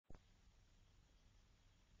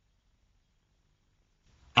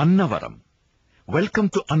Annavaram. Welcome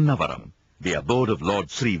to Annavaram, the abode of Lord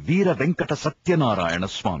Sri Veera Venkata Satyanarayana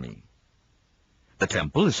Swami. The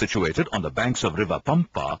temple is situated on the banks of river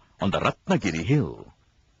Pampa on the Ratnagiri hill.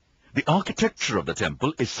 The architecture of the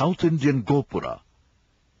temple is South Indian Gopura.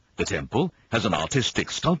 The temple has an artistic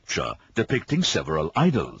sculpture depicting several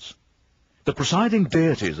idols. The presiding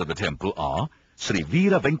deities of the temple are Sri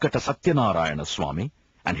Veera Venkata Satyanarayana Swami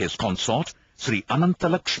and his consort Sri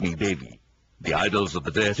Anantalakshmi Devi. The idols of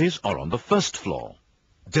the deities are on the first floor.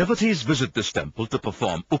 Devotees visit this temple to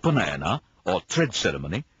perform Upanayana or thread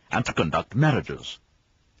ceremony and to conduct marriages.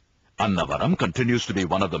 Annavaram continues to be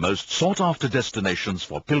one of the most sought-after destinations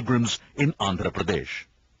for pilgrims in Andhra Pradesh.